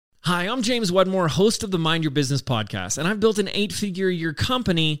Hi, I'm James Wedmore, host of the Mind Your Business podcast, and I've built an 8-figure-a-year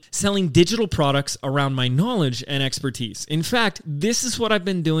company selling digital products around my knowledge and expertise. In fact, this is what I've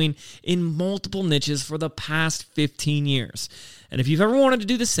been doing in multiple niches for the past 15 years. And if you've ever wanted to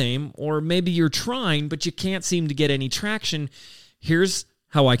do the same, or maybe you're trying, but you can't seem to get any traction, here's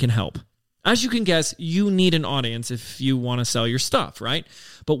how I can help. As you can guess, you need an audience if you want to sell your stuff, right?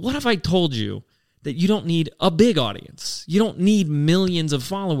 But what if I told you that you don't need a big audience? You don't need millions of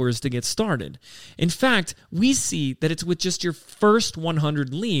followers to get started. In fact, we see that it's with just your first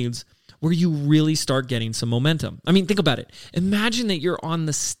 100 leads where you really start getting some momentum. I mean, think about it. Imagine that you're on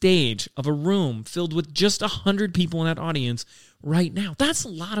the stage of a room filled with just 100 people in that audience right now. That's a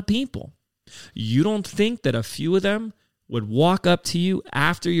lot of people. You don't think that a few of them would walk up to you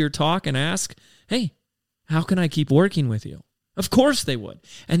after your talk and ask, "Hey, how can I keep working with you?" Of course they would.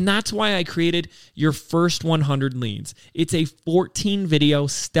 And that's why I created Your First 100 Leads. It's a 14-video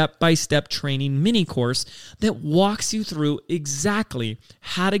step-by-step training mini course that walks you through exactly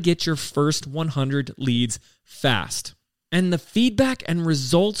how to get your first 100 leads fast. And the feedback and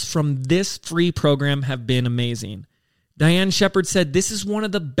results from this free program have been amazing. Diane Shepard said, "This is one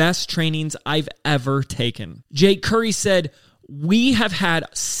of the best trainings I've ever taken." Jake Curry said, "We have had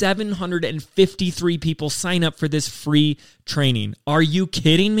 753 people sign up for this free training. Are you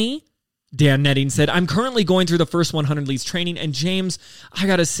kidding me?" Dan Netting said, "I'm currently going through the first 100 leads training, and James, I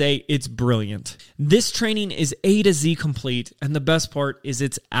gotta say, it's brilliant. This training is A to Z complete, and the best part is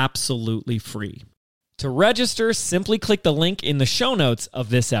it's absolutely free." To register, simply click the link in the show notes of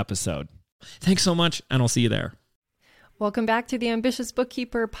this episode. Thanks so much, and I'll see you there. Welcome back to the Ambitious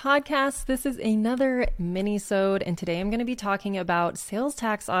Bookkeeper podcast. This is another mini-sode, and today I'm going to be talking about sales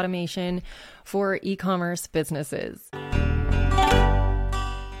tax automation for e-commerce businesses.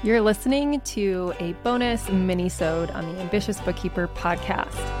 You're listening to a bonus mini-sode on the Ambitious Bookkeeper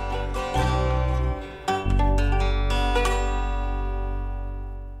podcast.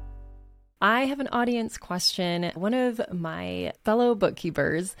 I have an audience question. One of my fellow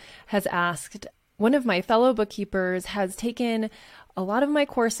bookkeepers has taken a lot of my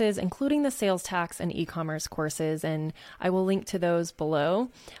courses, including the sales tax and e-commerce courses, and I will link to those below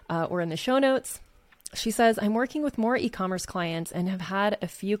or in the show notes. She says, "I'm working with more e-commerce clients and have had a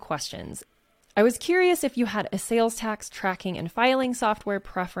few questions. I was curious if you had a sales tax tracking and filing software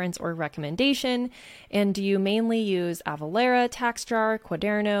preference or recommendation, and do you mainly use Avalara, TaxJar,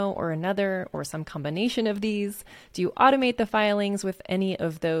 Quaderno, or another, or some combination of these? Do you automate the filings with any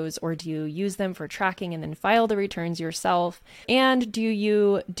of those, or do you use them for tracking and then file the returns yourself? And do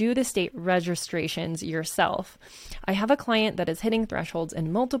you do the state registrations yourself? I have a client that is hitting thresholds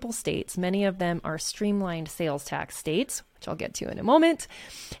in multiple states. Many of them are streamlined sales tax states, which I'll get to in a moment,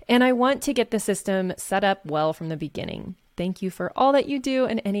 and I want to get the system set up well from the beginning. Thank you for all that you do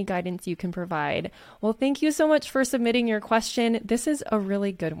and any guidance you can provide." Well, thank you so much for submitting your question. This is a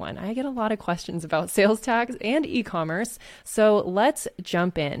really good one. I get a lot of questions about sales tax and e-commerce, so let's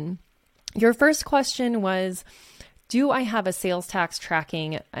jump in. Your first question was, do I have a sales tax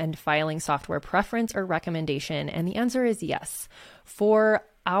tracking and filing software preference or recommendation? And the answer is yes. For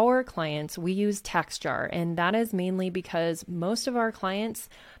our clients, we use TaxJar, and that is mainly because most of our clients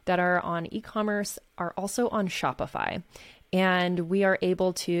that are on e-commerce are also on Shopify. And we are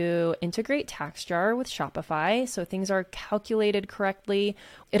able to integrate TaxJar with Shopify so things are calculated correctly.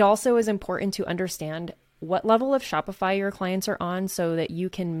 It also is important to understand what level of Shopify your clients are on so that you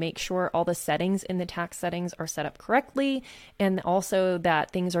can make sure all the settings in the tax settings are set up correctly, and also that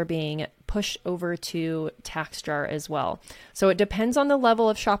things are being pushed over to TaxJar as well. So it depends on the level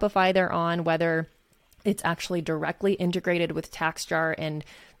of Shopify they're on, whether it's actually directly integrated with TaxJar, and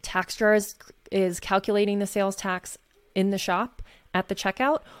TaxJar is calculating the sales tax in the shop at the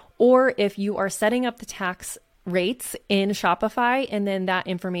checkout, or if you are setting up the tax rates in Shopify, and then that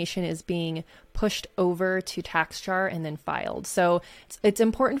information is being pushed over to TaxJar and then filed. So it's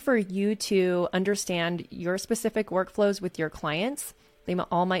important for you to understand your specific workflows with your clients. They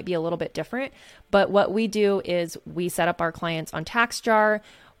all might be a little bit different, but what we do is we set up our clients on TaxJar.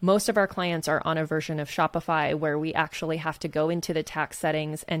 Most of our clients are on a version of Shopify where we actually have to go into the tax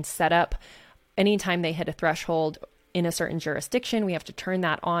settings and set up anytime they hit a threshold in a certain jurisdiction, we have to turn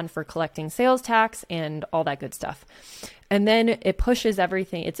that on for collecting sales tax and all that good stuff. And then it pushes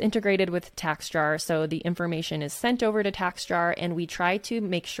everything. It's integrated with TaxJar, so the information is sent over to TaxJar, and we try to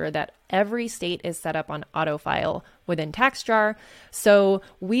make sure that every state is set up on autofile within TaxJar. So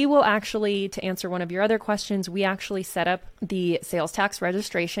we will actually, to answer one of your other questions, we actually set up the sales tax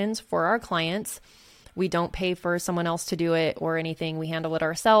registrations for our clients We don't pay for someone else to do it or anything. We handle it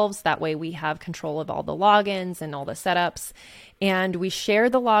ourselves. That way we have control of all the logins and all the setups. And we share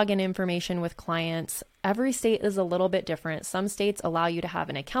the login information with clients. Every state is a little bit different. Some states allow you to have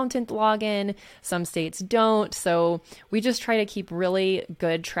an accountant login, some states don't. So we just try to keep really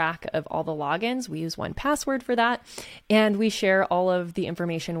good track of all the logins. We use 1Password for that. And we share all of the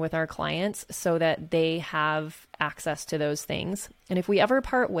information with our clients so that they have access to those things. And if we ever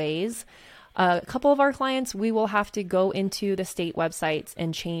part ways, a couple of our clients, we will have to go into the state websites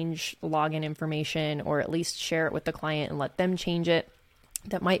and change login information, or at least share it with the client and let them change it.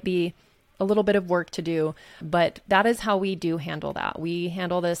 That might be a little bit of work to do, but that is how we do handle that. We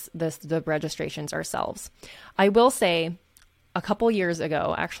handle the registrations ourselves. I will say, a couple years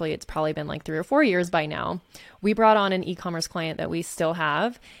ago, actually, it's probably been like 3 or 4 years by now, we brought on an e-commerce client that we still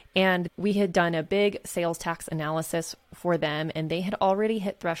have, and we had done a big sales tax analysis for them, and they had already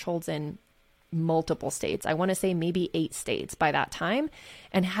hit thresholds in multiple states. I want to say maybe 8 states by that time,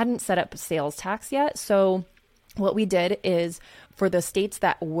 and hadn't set up sales tax yet. So what we did is, for the states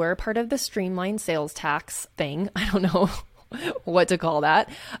that were part of the streamlined sales tax thing, I don't know what to call that,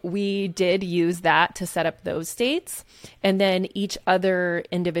 we did use that to set up those states. And then each other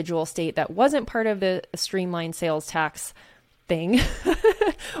individual state that wasn't part of the streamlined sales tax thing,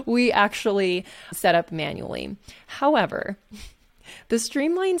 we actually set up manually. However, the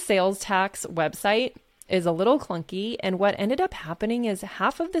streamlined sales tax website is a little clunky. And what ended up happening is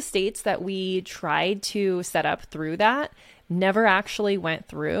half of the states that we tried to set up through that never actually went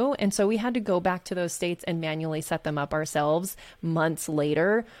through. And so we had to go back to those states and manually set them up ourselves months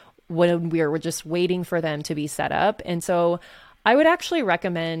later when we were just waiting for them to be set up. And so I would actually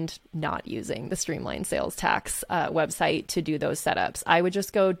recommend not using the streamlined sales tax website to do those setups. I would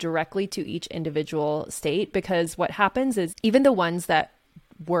just go directly to each individual state, because what happens is even the ones that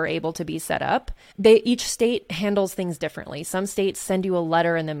were able to be set up, each state handles things differently. Some states send you a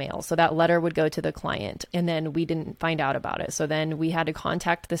letter in the mail. So that letter would go to the client, and then we didn't find out about it. So then we had to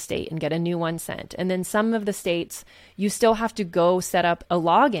contact the state and get a new one sent. And then some of the states, you still have to go set up a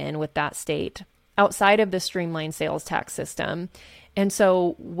login with that state outside of the streamlined sales tax system. And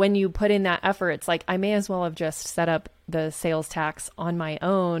so when you put in that effort, it's like, I may as well have just set up the sales tax on my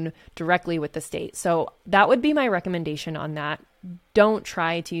own directly with the state. So that would be my recommendation on that. Don't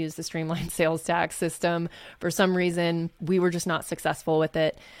try to use the streamlined sales tax system. For some reason, we were just not successful with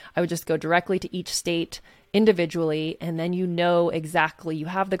it. I would just go directly to each state individually, and then you know exactly, you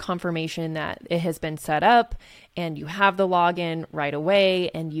have the confirmation that it has been set up, and you have the login right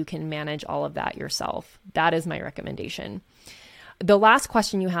away, and you can manage all of that yourself. That is my recommendation. The last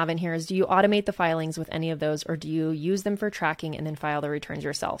question you have in here is, do you automate the filings with any of those, or do you use them for tracking and then file the returns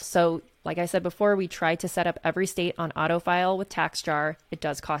yourself? So like I said before, we try to set up every state on AutoFile with TaxJar. It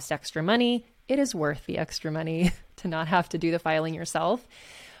does cost extra money. It is worth the extra money to not have to do the filing yourself.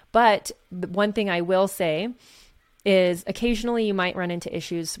 But the one thing I will say is occasionally you might run into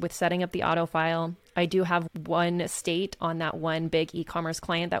issues with setting up the AutoFile. I do have one state on that one big e-commerce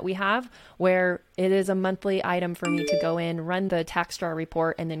client that we have where it is a monthly item for me to go in, run the TaxJar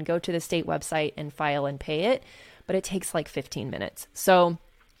report, and then go to the state website and file and pay it. But it takes like 15 minutes. So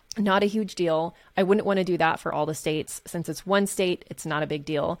not a huge deal. I wouldn't want to do that for all the states. Since it's one state, it's not a big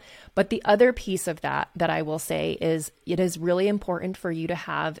deal. But the other piece of that I will say is, it is really important for you to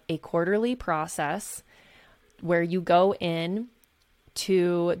have a quarterly process where you go in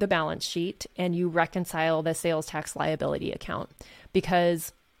to the balance sheet and you reconcile the sales tax liability account,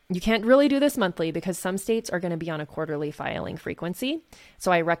 because you can't really do this monthly because some states are going to be on a quarterly filing frequency.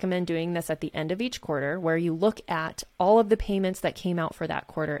 So I recommend doing this at the end of each quarter, where you look at all of the payments that came out for that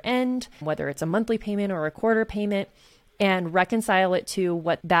quarter end, whether it's a monthly payment or a quarter payment, and reconcile it to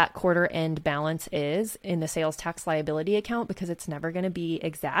what that quarter end balance is in the sales tax liability account, because it's never going to be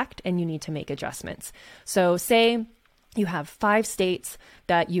exact and you need to make adjustments. So say you have 5 states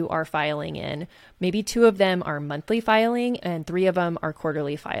that you are filing in. Maybe 2 of them are monthly filing and 3 of them are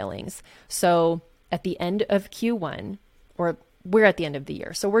quarterly filings. So at the end of Q1, or we're at the end of the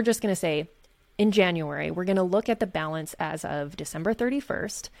year. So we're just going to say in January, we're going to look at the balance as of December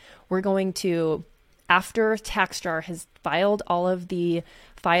 31st. We're going to, after TaxJar has filed all of the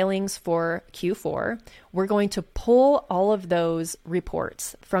filings for Q4, we're going to pull all of those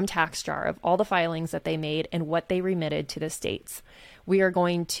reports from TaxJar of all the filings that they made and what they remitted to the states. We are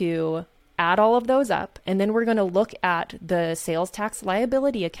going to add all of those up, and then we're going to look at the sales tax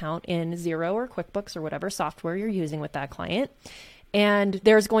liability account in Xero or QuickBooks or whatever software you're using with that client. And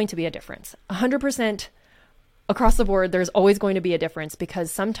there's going to be a difference. 100% across the board, there's always going to be a difference,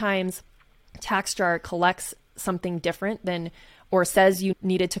 because sometimes TaxJar collects something different than, or says you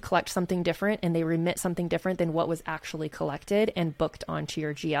needed to collect something different and they remit something different than what was actually collected and booked onto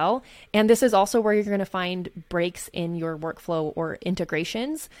your GL. And this is also where you're going to find breaks in your workflow or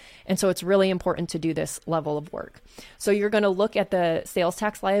integrations. And so it's really important to do this level of work. So you're going to look at the sales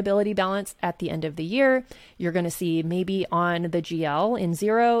tax liability balance at the end of the year. You're going to see maybe on the GL in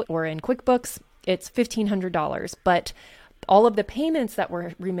Xero or in QuickBooks, it's $1,500, but all of the payments that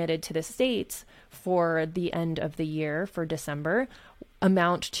were remitted to the states for the end of the year for December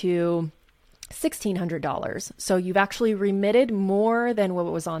amount to $1,600. So you've actually remitted more than what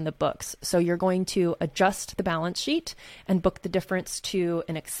was on the books. So you're going to adjust the balance sheet and book the difference to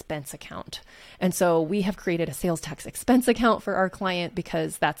an expense account. And so we have created a sales tax expense account for our client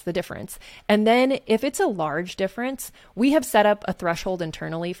because that's the difference. And then if it's a large difference, we have set up a threshold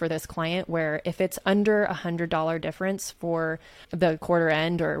internally for this client where if it's under $100 difference for the quarter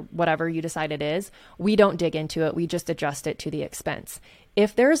end or whatever you decide it is, we don't dig into it. We just adjust it to the expense.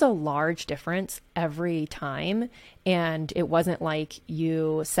 If there's a large difference every time and it wasn't like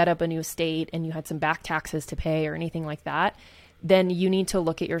you set up a new state and you had some back taxes to pay or anything like that, then you need to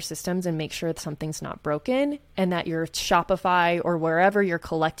look at your systems and make sure that something's not broken and that your Shopify or wherever you're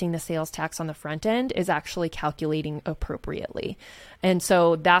collecting the sales tax on the front end is actually calculating appropriately. And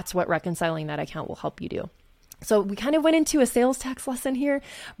so that's what reconciling that account will help you do. So we kind of went into a sales tax lesson here,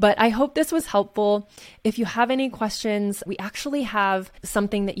 but I hope this was helpful. If you have any questions, we actually have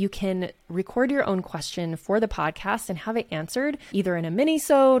something that you can record your own question for the podcast and have it answered either in a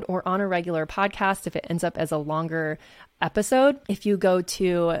mini-sode or on a regular podcast if it ends up as a longer episode. If you go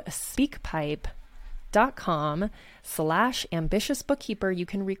to speakpipe.com/ambitiousbookkeeper, you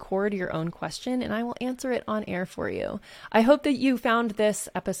can record your own question and I will answer it on air for you. I hope that you found this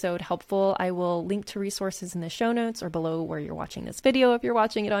episode helpful. I will link to resources in the show notes or below where you're watching this video if you're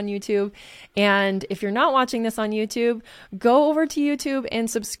watching it on YouTube. And if you're not watching this on YouTube, go over to YouTube and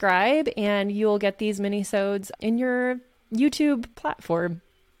subscribe and you'll get these mini-sodes in your YouTube platform.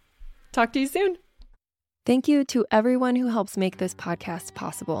 Talk to you soon. Thank you to everyone who helps make this podcast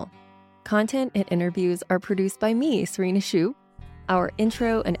possible. Content and interviews are produced by me, Serena Shu. Our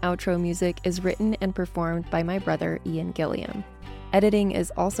intro and outro music is written and performed by my brother, Ian Gilliam. Editing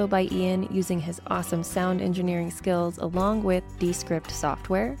is also by Ian using his awesome sound engineering skills along with Descript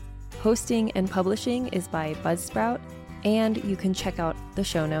software. Hosting and publishing is by Buzzsprout. And you can check out the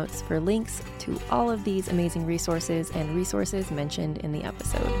show notes for links to all of these amazing resources and resources mentioned in the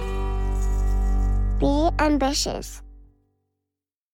episode. Be ambitious.